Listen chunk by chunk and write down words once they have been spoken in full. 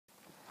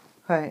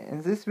Hi,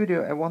 in this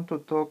video I want to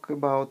talk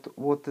about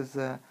what is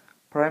a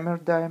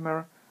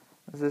primer-dimer.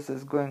 This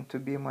is going to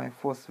be my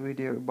fourth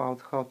video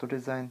about how to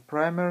design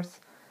primers,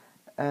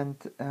 and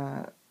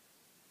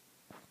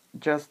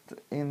just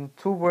in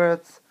 2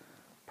 words,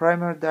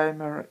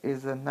 primer-dimer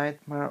is a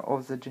nightmare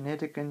of the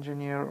genetic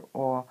engineer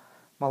or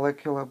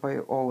molecular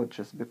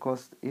biologist,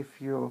 because if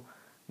you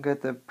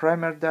get a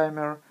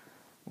primer-dimer,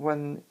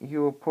 when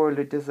you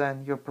poorly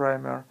design your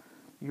primer,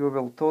 you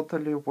will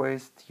totally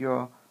waste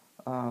your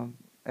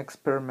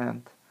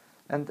experiment.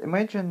 And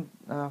imagine,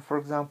 for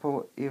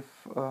example, if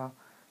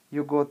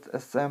you got a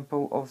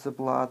sample of the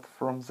blood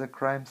from the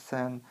crime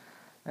scene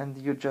and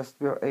you just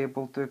were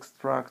able to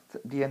extract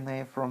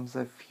DNA from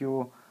the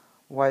few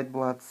white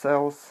blood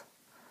cells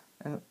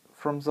and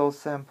from those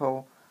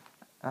samples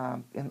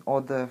in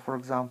order, for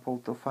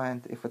example, to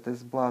find if it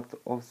is blood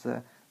of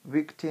the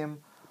victim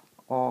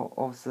or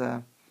of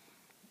the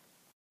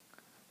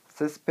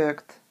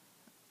suspect,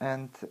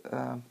 and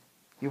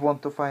you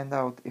want to find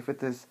out if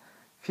it is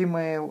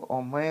female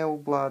or male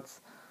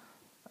bloods,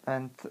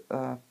 and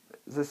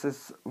this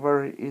is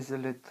very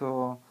easily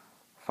to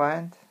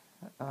find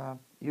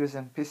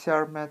using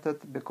PCR method,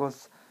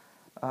 because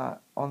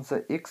on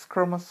the X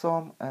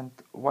chromosome and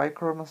Y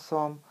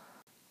chromosome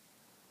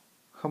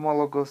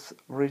homologous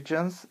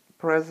regions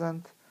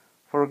present.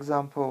 For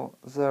example,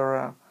 there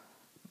are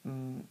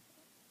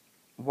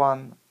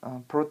one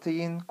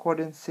protein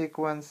coding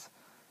sequence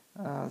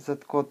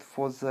that code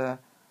for the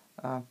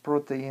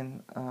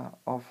protein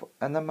of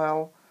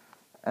animal,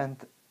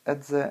 and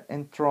at the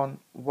intron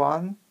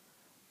 1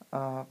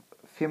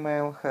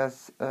 female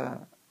has a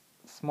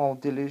small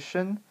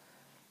deletion,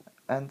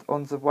 and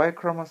on the Y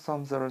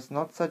chromosome there is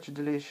not such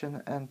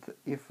deletion. And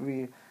if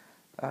we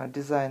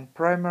design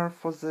primer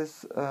for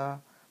this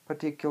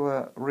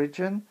particular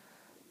region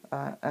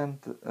and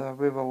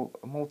we will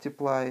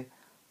multiply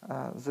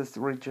this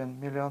region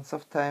millions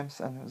of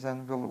times, and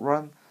then we'll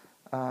run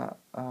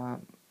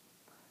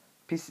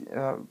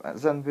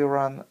then we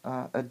run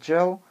a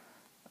gel.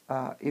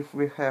 If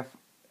we have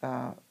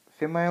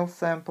female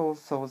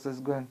samples, so this is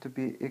going to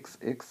be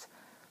XX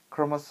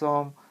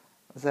chromosome,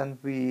 then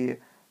we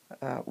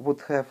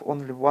would have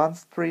only one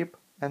strip,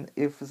 and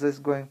if this is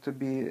going to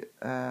be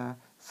a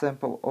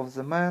sample of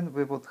the man,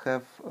 we would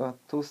have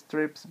 2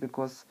 strips,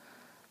 because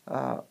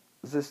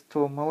these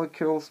 2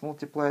 molecules,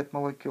 multiplied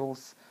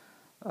molecules,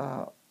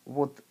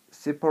 would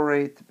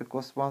separate,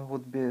 because one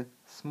would be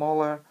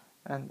smaller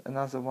and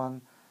another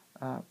one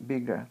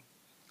bigger.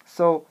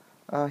 So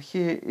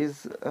here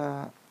is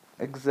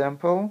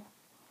example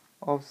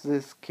of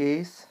this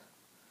case.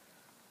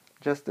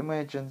 Just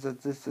imagine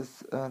that this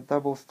is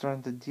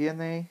double-stranded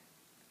DNA,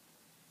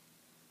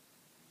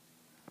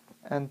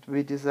 and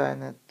we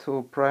designed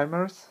 2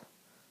 primers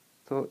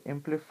to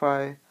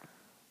amplify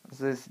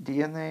this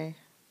DNA.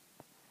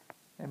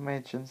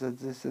 Imagine that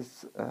this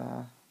is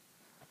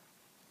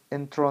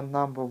intron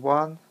number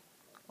 1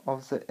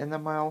 of the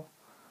animal,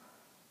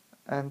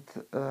 and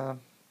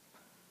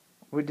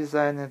we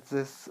designed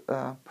these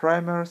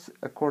primers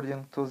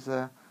according to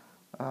the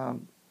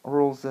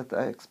rules that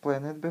I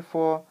explained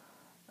before,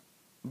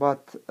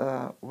 but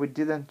we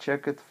didn't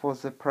check it for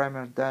the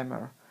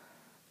primer-dimer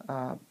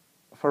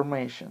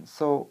formation.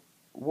 So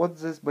what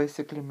this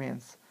basically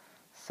means.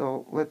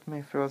 So let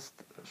me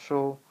first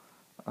show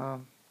that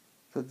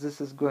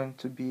this is going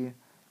to be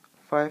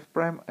 5'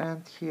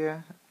 end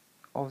here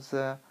of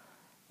the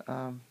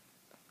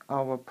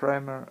our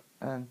primer,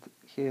 and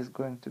here is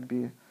going to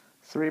be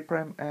 3'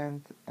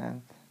 end,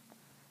 and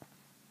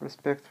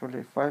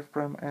respectively 5'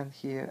 end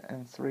here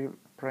and 3'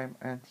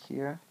 end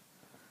here,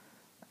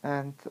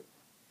 and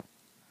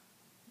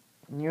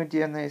new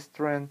DNA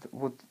strand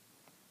would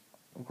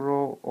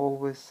grow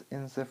always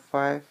in the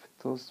 5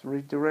 to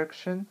 3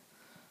 direction.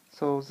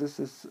 So this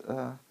is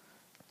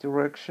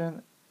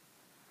direction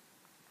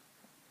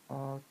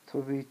to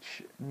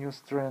which new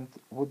strand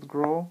would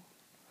grow.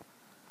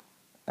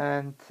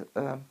 And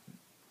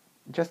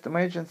just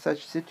imagine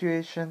such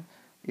situation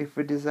if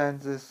we design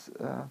this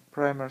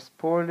primers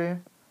poorly.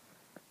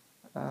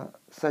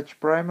 Such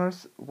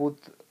primers would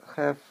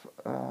have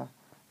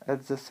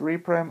at the 3'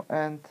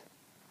 end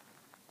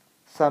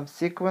some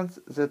sequence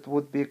that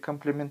would be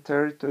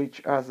complementary to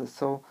each other.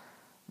 So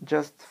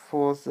just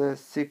for the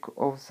sake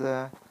of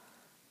the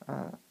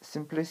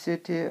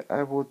simplicity,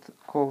 I would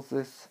call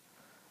this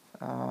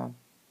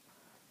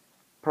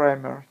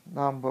primer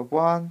number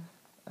 1,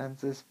 and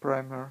this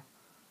primer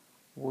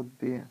would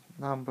be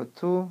number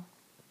 2.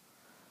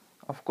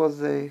 Of course,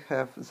 they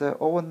have their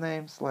own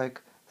names,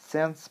 like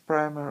sense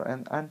primer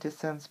and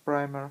antisense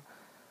primer,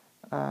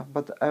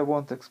 but I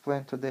won't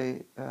explain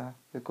today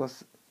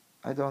because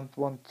I don't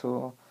want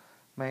to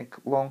make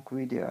long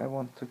video. I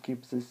want to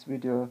keep this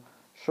video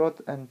short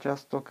and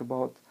just talk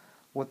about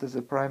what is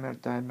a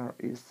primer-dimer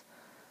is.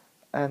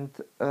 And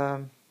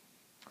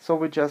so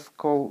we just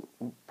call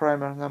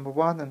primer number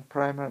 1 and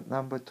primer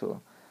number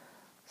 2.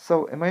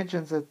 So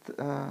imagine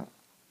that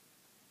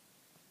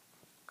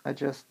I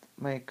just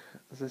make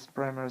these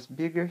primers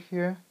bigger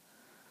here,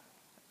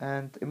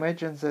 And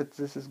imagine that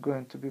this is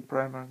going to be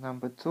primer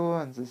number 2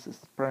 and this is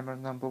primer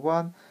number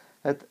 1.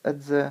 At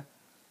the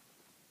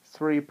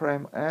 3'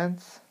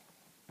 ends,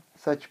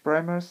 such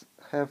primers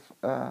have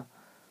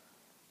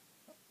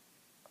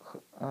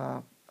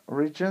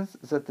regions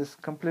that is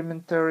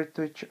complementary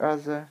to each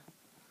other.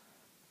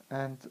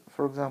 And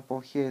for example,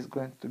 here is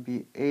going to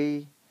be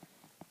A,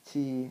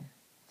 T,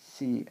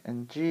 C,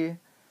 and G.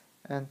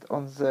 And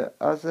on the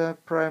other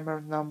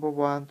primer number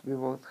 1, we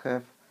will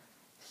have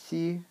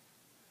C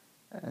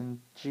and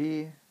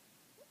G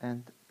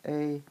and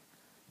A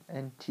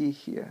and T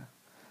here.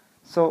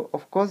 So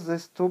of course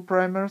these two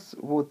primers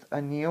would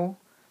anneal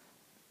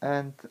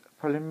and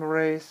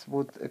polymerase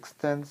would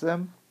extend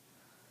them.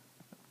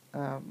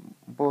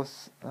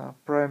 Both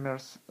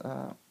primers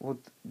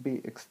would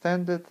be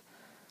extended,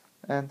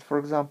 and for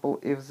example,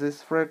 if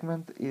this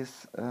fragment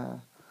is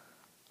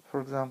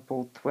for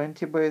example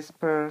 20 base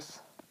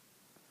pairs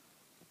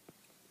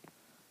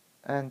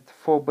and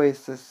 4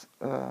 bases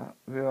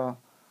were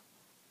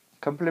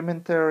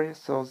complementary,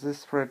 so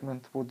this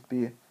fragment would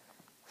be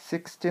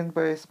 16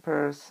 base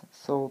pairs,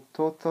 so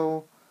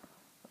total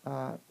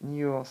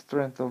new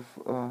strength of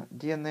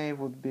DNA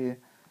would be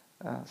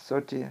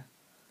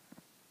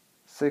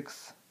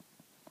 36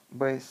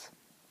 base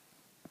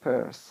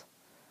pairs.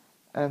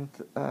 And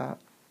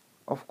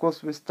of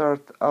course we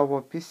start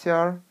our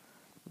PCR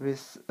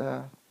with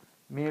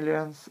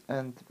millions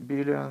and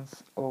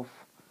billions of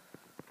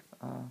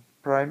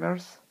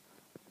primers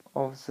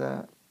of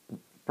the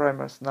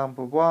primers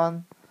number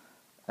 1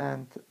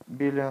 and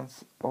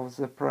billions of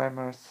the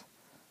primers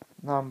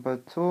number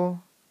 2,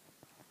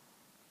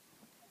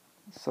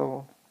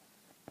 so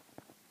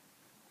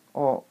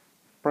or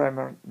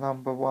primer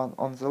number 1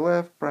 on the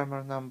left,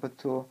 primer number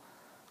 2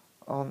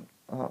 on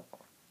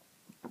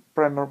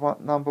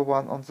number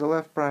 1 on the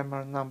left,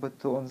 primer number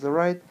 2 on the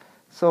right.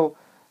 So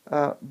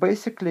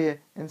basically,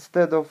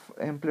 instead of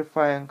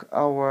amplifying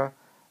our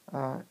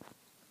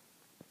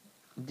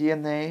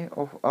DNA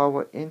of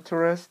our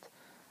interest,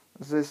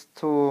 these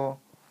two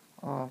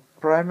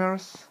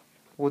primers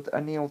would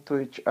anneal to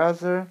each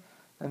other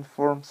and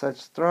form such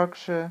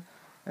structure,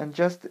 and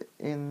just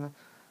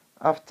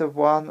after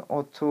 1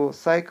 or 2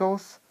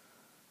 cycles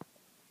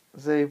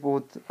they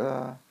would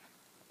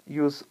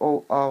use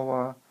all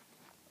our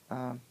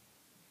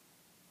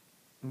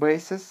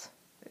bases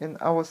in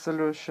our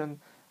solution,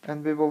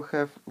 and we will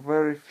have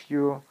very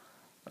few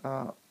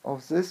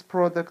of this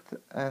product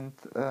and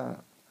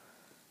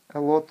a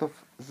lot of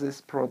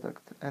this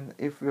product. And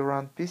if we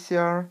run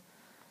PCR,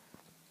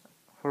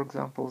 for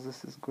example,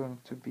 this is going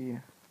to be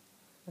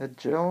a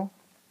gel,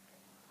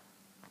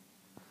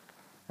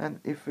 and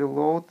if we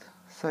load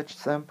such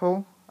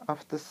sample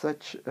after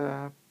such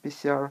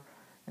PCR,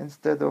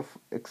 instead of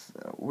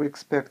we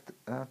expect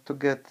to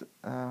get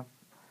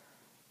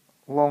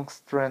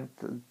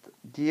long-stranded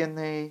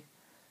DNA,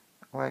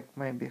 like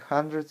maybe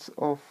hundreds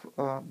of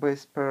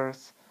base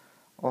pairs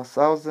or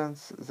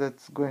thousands,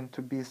 that's going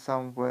to be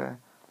somewhere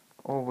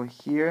over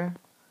here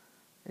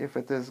if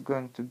it is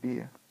going to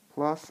be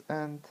plus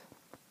end,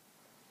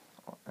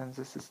 and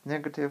this is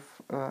negative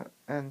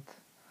and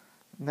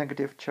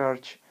negative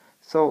charge.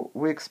 So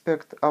we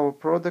expect our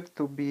product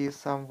to be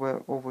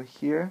somewhere over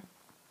here.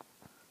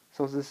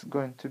 So this is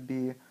going to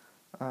be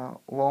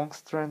long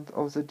strand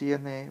of the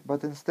DNA,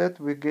 but instead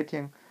we're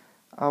getting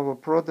our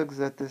product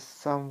that is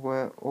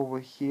somewhere over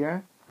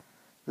here,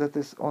 that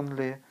is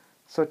only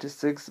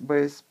 36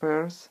 base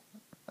pairs,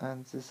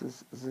 and this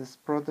is this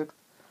product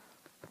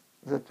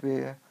that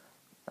we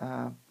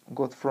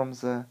got from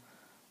the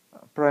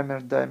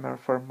primer-dimer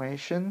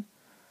formation,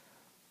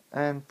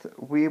 and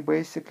we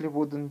basically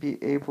wouldn't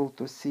be able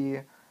to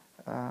see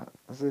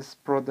this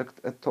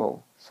product at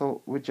all.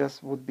 So we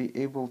just would be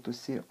able to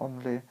see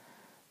only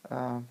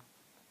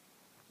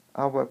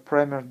our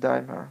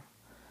primer-dimer.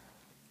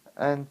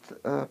 And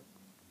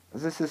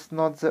this is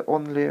not the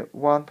only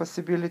one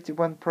possibility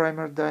when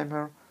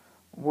primer-dimer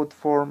would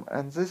form,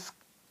 and this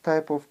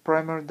type of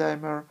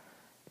primer-dimer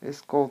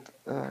is called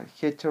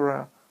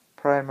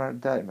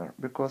hetero-primer-dimer,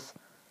 because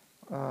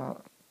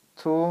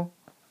two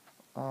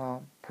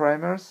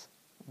primers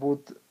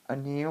would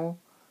anneal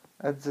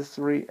at the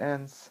 3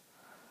 ends.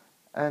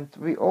 And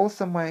we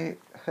also might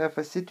have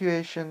a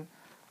situation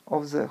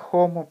of the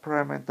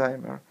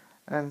homo-primer-dimer,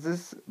 and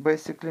this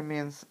basically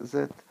means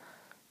that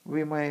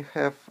we may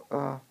have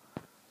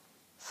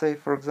say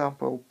for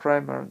example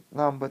primer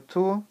number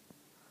 2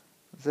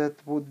 that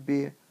would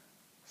be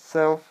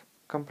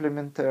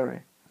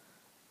self-complementary.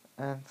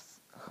 And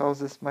how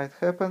this might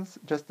happen,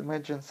 just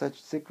imagine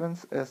such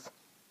sequence as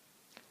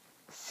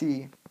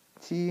C,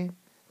 T,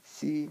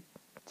 C,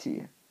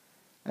 T,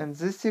 and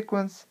this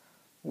sequence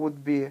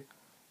would be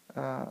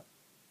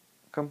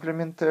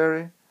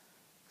complementary,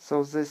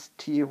 so this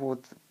T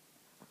would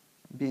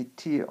be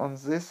T on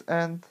this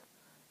end,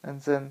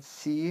 and then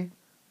C,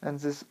 and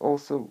this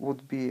also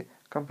would be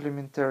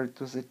complementary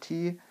to the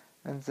T,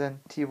 and then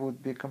T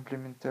would be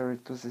complementary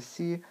to the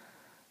C,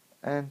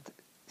 and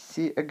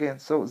C again.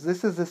 So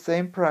this is the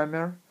same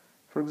primer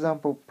for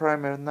example,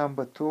 primer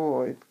number 2,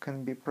 or it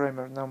can be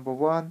primer number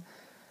 1,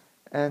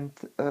 and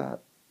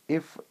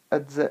if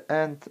at the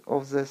end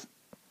of this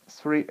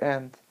 3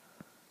 end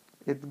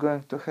it's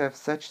going to have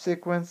such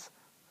sequence,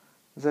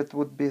 that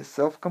would be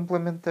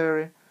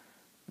self-complementary.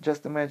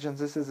 Just imagine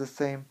this is the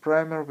same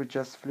primer, we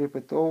just flip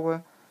it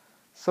over.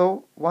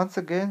 So once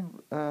again,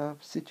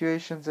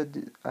 situations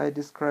that I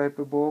described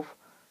above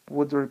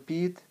would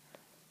repeat,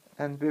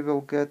 and we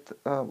will get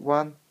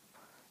one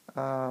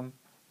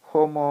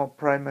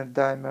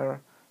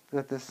homo-primer-dimer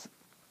that is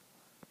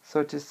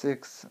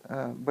 36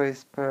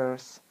 base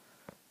pairs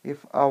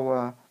if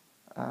our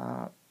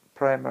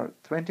primer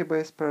 20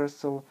 base pairs,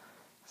 so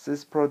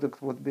this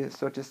product would be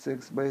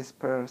 36 base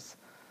pairs,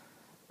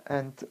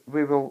 and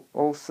we will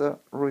also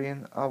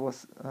ruin our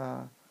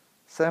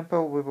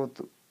sample.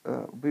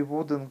 We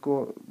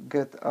wouldn't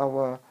get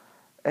our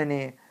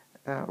any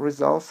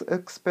results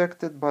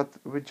expected, but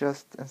we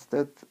just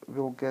instead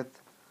will get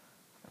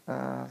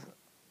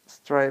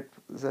stripe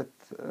that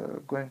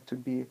going to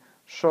be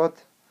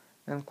short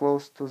and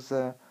close to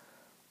the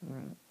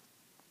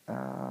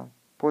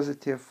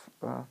positive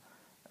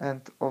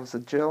end of the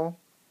gel.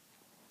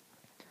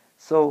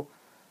 So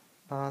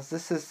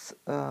this is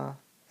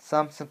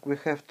something we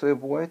have to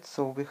avoid,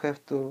 so we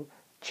have to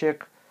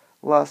check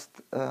last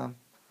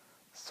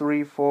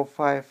 3, 4,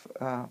 5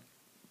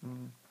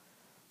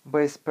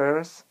 base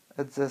pairs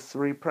at the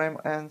 3'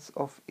 ends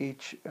of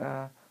each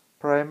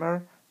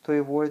primer to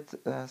avoid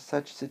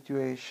such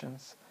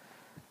situations.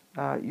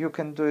 You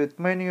can do it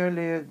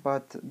manually,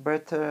 but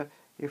better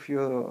if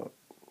you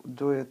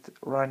do it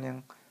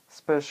running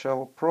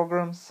special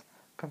programs,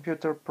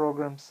 computer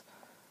programs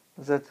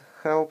that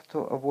help to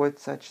avoid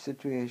such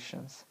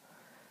situations.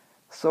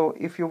 So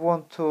if you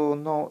want to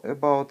know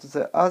about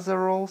the other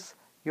rules,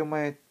 you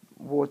might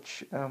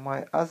watch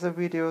my other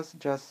videos.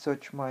 Just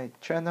search my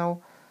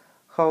channel,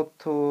 how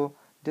to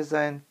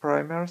design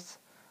primers.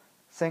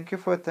 Thank you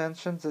for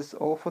attention. This is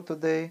all for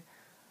today.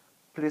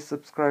 Please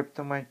subscribe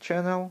to my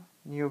channel.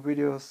 New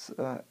videos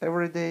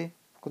every day.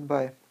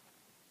 Goodbye.